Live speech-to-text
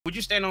Would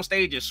you stand on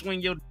stage and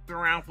swing your dick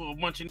around for a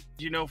bunch of,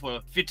 you know, for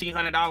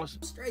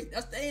 $1,500? Straight.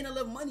 That's ain't a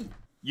little money.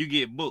 You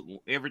get booked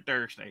every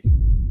Thursday.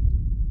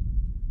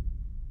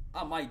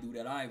 I might do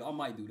that. I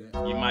might do that.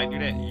 You might do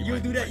that. You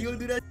would do that. You would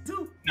do that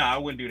too. No, I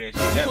wouldn't do that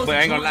shit. But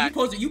I ain't gonna lie.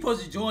 You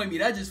supposed to join me.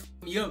 That just f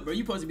me up, bro.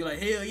 You supposed to be like,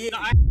 hell yeah. No,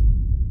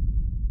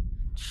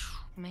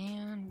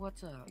 Man,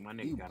 what's up? My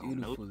nigga You got on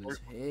beautiful no as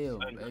hell,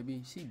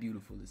 baby. She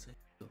beautiful as hell.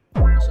 shirt.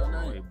 What's your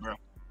name? Hey, bro.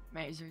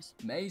 Mazers.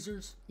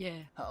 Mazers? Yeah,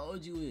 How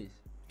old you is?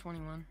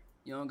 21.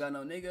 You don't got no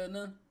nigga or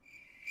nothing?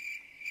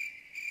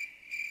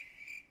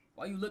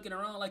 Why you looking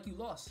around like you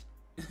lost?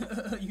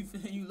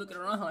 you looking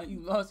around like you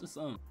lost or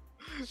something?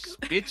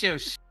 Spit your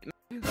shit.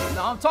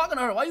 No, I'm talking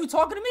to her. Why you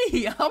talking to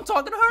me? I'm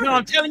talking to her. No,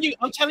 I'm telling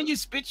you,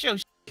 spit your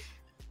shit.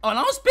 Oh,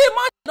 don't spit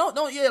my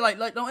don't yeah, like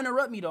don't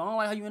interrupt me though. I don't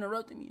like how you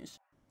interrupted me and shit.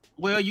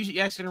 Well, you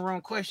asking the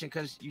wrong question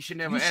because you should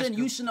never ask.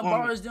 You shouldn't have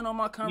barged in on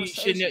my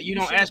conversation. You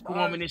don't ask a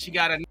woman if she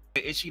got a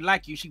if she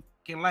like you, she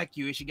can like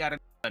you, if she got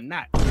a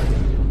not.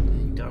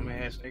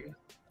 Dumbass nigga.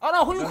 Oh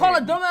no, who you call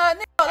a dumbass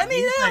nigga? Let me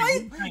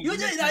you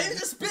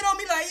just spit on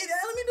me like,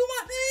 let me do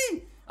my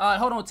thing. Alright,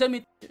 hold on, tell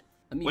me.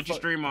 What you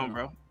stream on,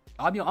 bro?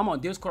 I'm on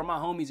Discord with my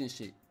homies and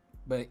shit.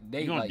 But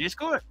they you on like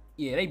Discord?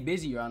 Yeah, they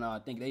busy right now. I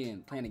think they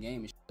in playing the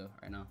game and shit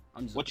right now.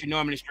 I'm just What you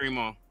normally stream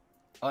on?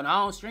 Oh no, I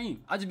don't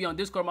stream. I just be on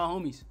Discord with my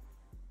homies.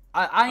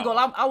 I ain't gonna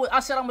lie. I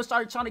said I'm gonna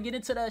start trying to get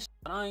into that shit,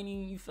 but I ain't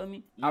even, you feel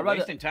me? You're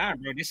wasting time,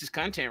 bro. This is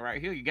content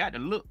right here. You got to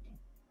look.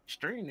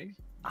 Stream this.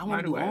 I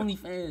wanna do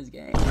OnlyFans,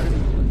 gang.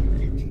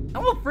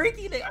 I'm a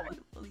freaky nigga. I wanna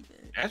do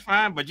OnlyFans. That's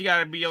fine, but you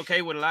gotta be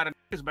okay with a lot of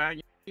niggas buying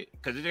your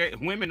shit. Cause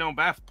women don't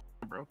buy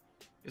bro.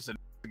 It's a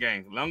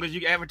game. As long as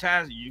you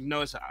advertise, you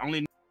know it's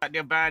only out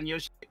there buying your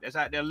shit. That's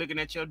out there looking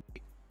at your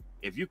dick.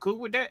 If you cool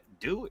with that,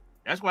 do it.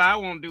 That's why I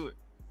won't do it.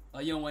 Oh,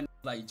 you don't want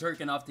like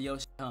jerking off to your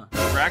shit, huh?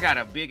 Bro, I got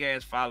a big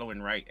ass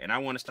following, right? And I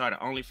want to start an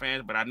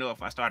OnlyFans, but I know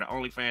if I start an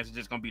OnlyFans, it's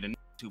just gonna be the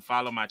niggas who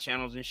follow my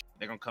channels and shit.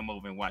 They're gonna come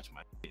over and watch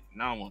my shit.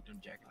 And I don't want them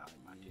jacking off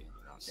my dick. You know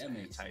what I'm saying? That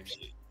makes type sense.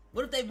 shit.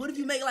 What if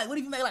you make like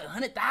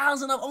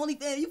 100,000 of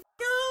OnlyFans? You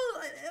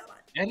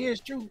That is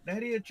true.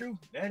 That is true.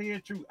 That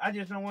is true. I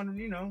just don't want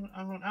to, you know,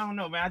 I don't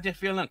know, man. I just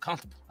feel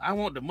uncomfortable. I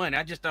want the money.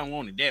 I just don't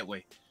want it that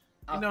way.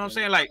 You know what I'm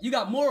saying? Like, you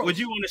got morals. Would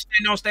you want to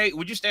stand on stage?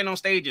 Would you stand on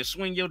stage and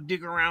swing your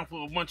dick around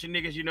for a bunch of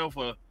niggas, you know,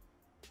 for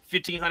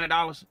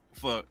 $1,500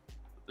 for,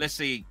 let's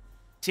say,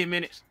 10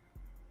 minutes?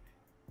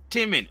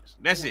 10 minutes.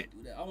 That's it.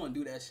 I want to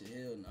do that shit.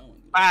 Hell no. I want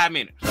to do that. 5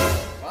 minutes.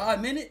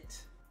 5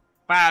 minutes?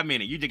 5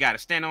 minutes. You just got to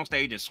stand on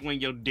stage and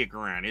swing your dick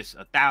around. It's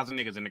 1,000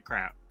 niggas in the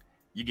crowd.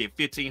 You get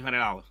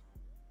 $1,500.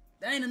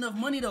 That ain't enough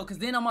money though, cause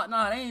then I'm like,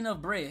 nah, that ain't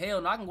enough bread. Hell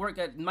no, I can work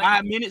at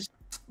 5 minutes.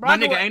 Bro, my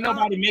nigga, ain't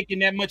nobody making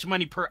that much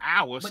money per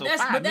hour. But so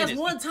that's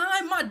one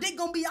time my dick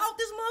gonna be out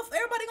this month.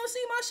 Everybody gonna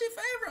see my shit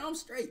forever. I'm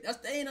straight.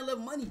 That ain't a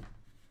little money.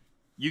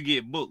 You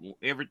get booked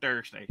every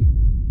Thursday.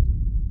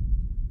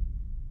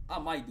 I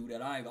might do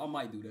that. I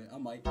might do that. I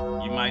might.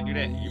 You might do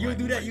that. You would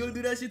do that. You would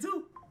do that shit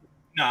too.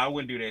 No, I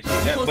wouldn't do that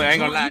shit. But I ain't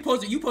gonna lie.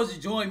 You supposed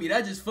to join me.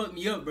 That just fucked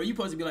me up, bro. You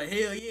supposed to be like,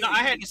 hell yeah. No,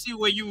 I had to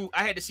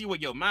see where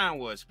your mind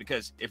was,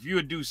 because if you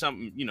would do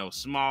something, you know,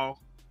 small,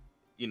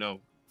 you know,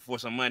 for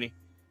some money,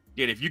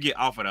 then if you get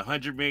offered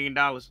 $100 million,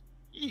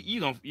 you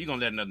gonna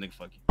let another nigga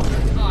fuck you.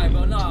 All right,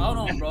 bro. Nah,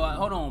 hold on, bro.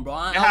 Hold on,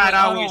 bro.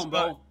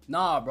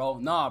 Nah,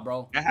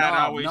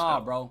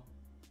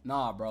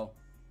 bro.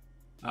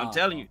 I'm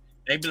telling you,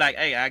 they be like,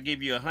 hey, I'll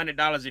give you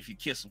 $100 if you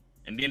kiss him.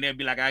 And then they'll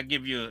be like, I'll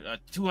give you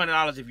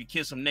 $200 if you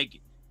kiss him naked.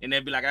 And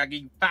they'll be like, I'll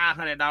give you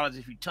 $500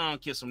 if you tongue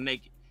kiss him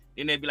naked.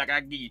 Then they'll be like,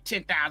 I'll give you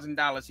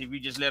 $10,000 if you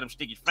just let him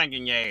stick his finger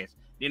in your ass.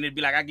 Then they'll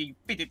be like, I'll give you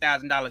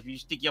 $50,000 if you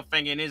stick your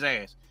finger in his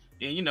ass.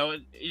 Then, you know,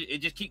 it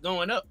just keep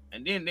going up.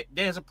 And then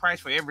there's a price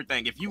for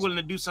everything. If you're willing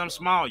to do something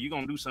small, you're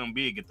going to do something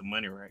big, get the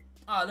money right.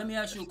 All right, let me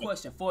ask you a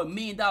question. For $1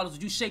 million,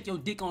 would you shake your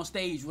dick on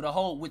stage with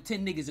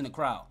 10 niggas in the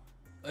crowd?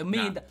 $1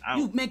 million.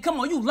 Man, come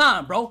on, you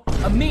lying, bro.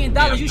 $1 million,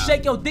 you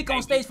shake your dick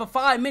on stage for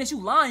 5 minutes,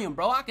 you lying,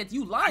 bro.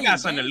 You lying. I got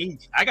something to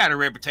lose. I got a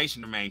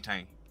reputation to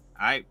maintain.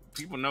 All right,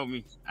 people know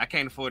me. I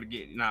can't afford to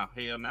get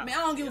hell no. Man, I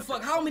don't give a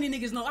fuck how many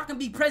niggas know. I can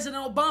be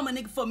President Obama,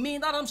 nigga, for $1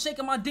 million. I'm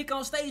shaking my dick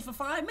on stage for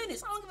 5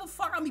 minutes. I don't give a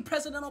fuck. I can be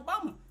President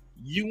Obama.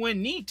 You wouldn't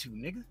need to,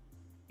 nigga.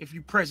 If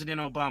you President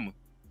Obama,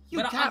 you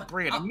got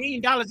bread. $1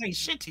 million ain't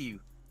shit to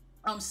you.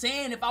 I'm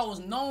saying if I was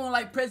known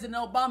like President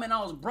Obama and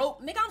I was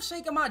broke, nigga, I'm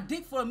shaking my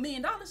dick for $1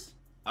 million.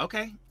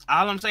 Okay.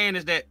 All I'm saying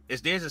is that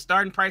if there's a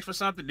starting price for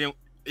something, then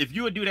if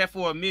you would do that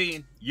for $1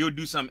 million, you'll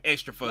do something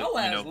extra for, no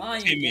ass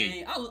lying, 10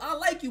 million. I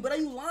like you, but are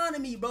you lying to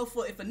me, bro?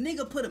 For if a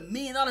nigga put $1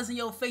 million in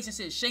your face and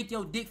said shake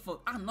your dick for,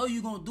 I know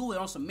you gonna do it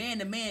on some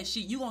man-to-man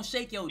shit. You gonna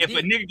shake your dick. If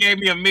a nigga gave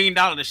me $1 million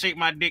to shake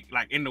my dick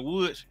like in the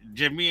woods,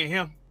 just me and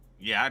him,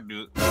 yeah, I'd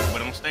do it.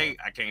 But on stage,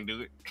 I can't do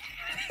it.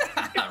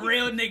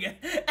 Real nigga.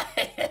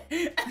 Yeah.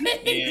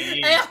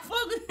 Hey, I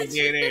fuck with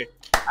you. Yeah.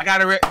 I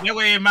gotta that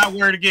way in my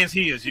word against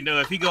his, you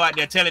know. If he go out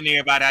there telling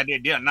everybody out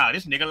there, nah,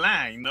 this nigga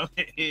lying, you know.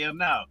 Hell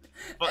no.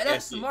 Hey,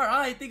 that's smart.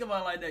 I ain't think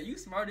about it like that. You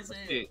smart as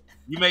hell.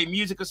 You make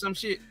music or some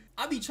shit?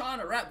 I be trying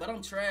to rap, but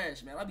I'm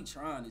trash, man. I be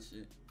trying this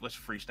shit. What's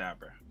freestyle,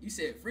 bro? You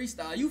said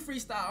freestyle. You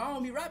freestyle. I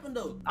don't be rapping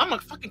though. I'm a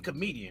fucking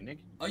comedian, nigga.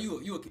 Oh,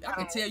 I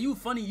can tell you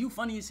funny. You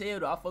funny as hell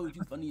though. I fuck with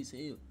you funny as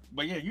hell.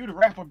 But yeah, you the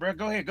rapper, bro.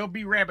 Go ahead, go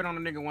be rapping on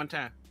a nigga one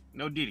time.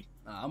 No Diddy.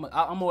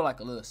 I'm more like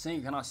a little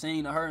singer. Can I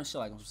sing to her and shit?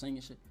 Like I'm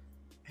singing shit.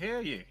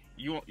 Hell yeah.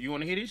 You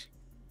want to hear this?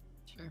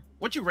 Sure.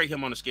 What you rate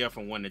him on a scale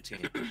from 1 to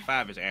 10?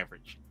 5 is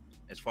average,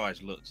 as far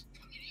as looks.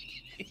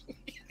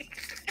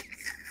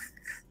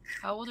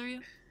 How old are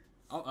you?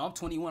 I'm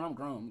 21. I'm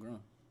grown.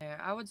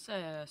 Yeah, I would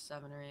say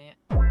 7 or 8.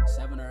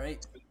 7 or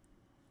 8.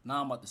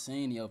 Now I'm about to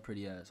sing your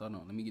pretty ass. Hold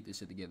on. Let me get this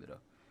shit together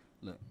though.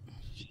 Look.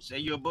 Say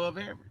you're above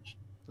average.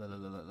 Look.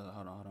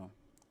 Hold on.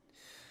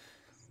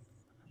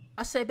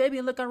 I say,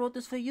 baby, look, I wrote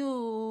this for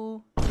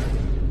you.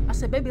 I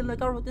said, baby,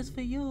 look, I wrote this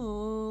for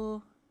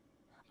you.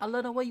 I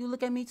love the way you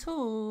look at me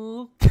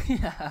too.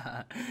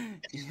 Yeah,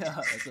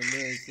 that's a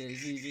little shit.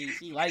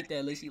 She like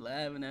that. Look, she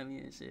laughing at me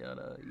and shit. Hold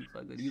on.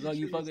 You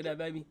fuck with that,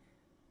 baby?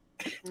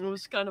 It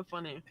was kind of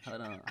funny.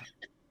 Hold on.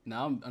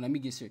 Now let me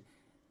get serious.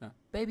 Now,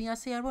 baby, I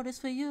say I wrote this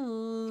for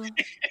you.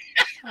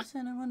 I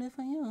said I wrote it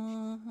for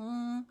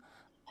you.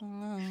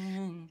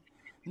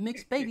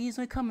 Mixed babies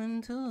are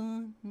coming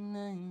too.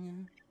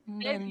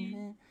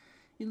 Baby.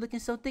 You looking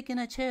so thick in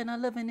that chair and I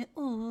loving it.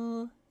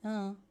 Ooh.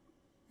 Now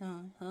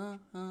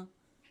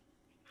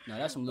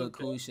that's some little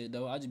cool shit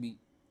though. I just be.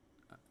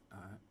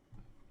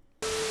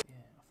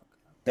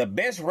 The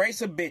best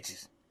race of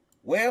bitches.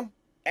 Well,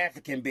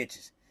 African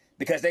bitches.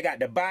 Because they got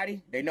the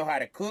body, they know how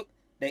to cook.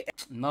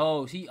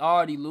 No, he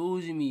already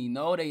losing me.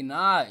 No, they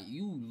not.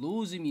 You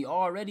losing me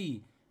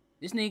already.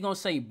 This nigga gonna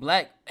say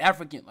black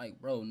African.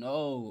 Like, bro,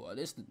 no.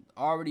 This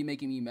already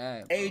making me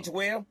mad, bro. Age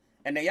well,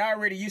 and they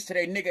already used to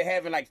their nigga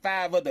having like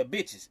 5 other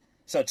bitches.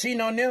 So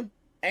cheating on them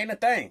ain't a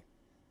thing.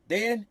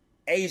 Then,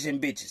 Asian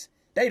bitches.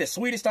 They the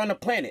sweetest on the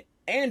planet,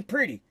 and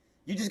pretty.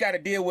 You just gotta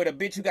deal with a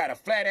bitch who got a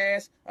flat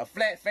ass, a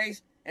flat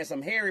face, and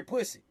some hairy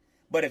pussy.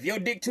 But if your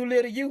dick too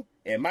little to you,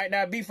 it might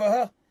not be for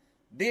her.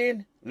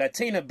 Then,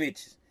 Latina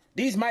bitches.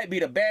 These might be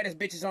the baddest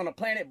bitches on the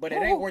planet, but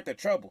it ain't worth the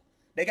trouble.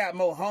 They got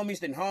more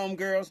homies than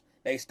homegirls,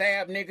 they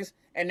stab niggas,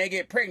 and they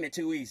get pregnant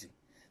too easy.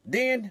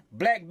 Then,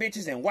 black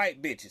bitches and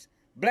white bitches.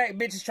 Black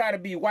bitches try to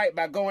be white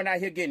by going out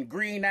here getting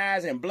green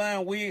eyes and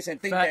blonde wigs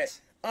and think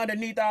Facts. that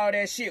underneath all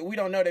that shit, we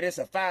don't know that it's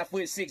a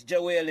 5'6"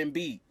 Joel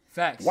Embiid.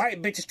 Facts.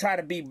 White bitches try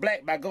to be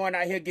black by going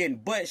out here getting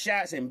butt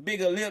shots and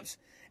bigger lips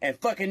and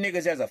fucking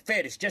niggas as a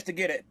fetish just to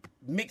get a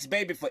mixed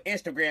baby for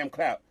Instagram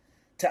clout.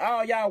 To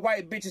all y'all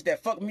white bitches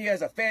that fuck me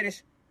as a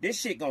fetish, this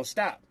shit gonna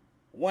stop.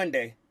 One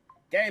day.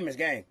 Game is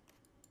game.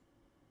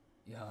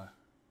 Yeah.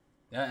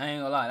 I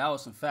ain't gonna lie. That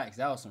was some facts.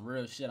 That was some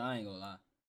real shit. I ain't gonna lie.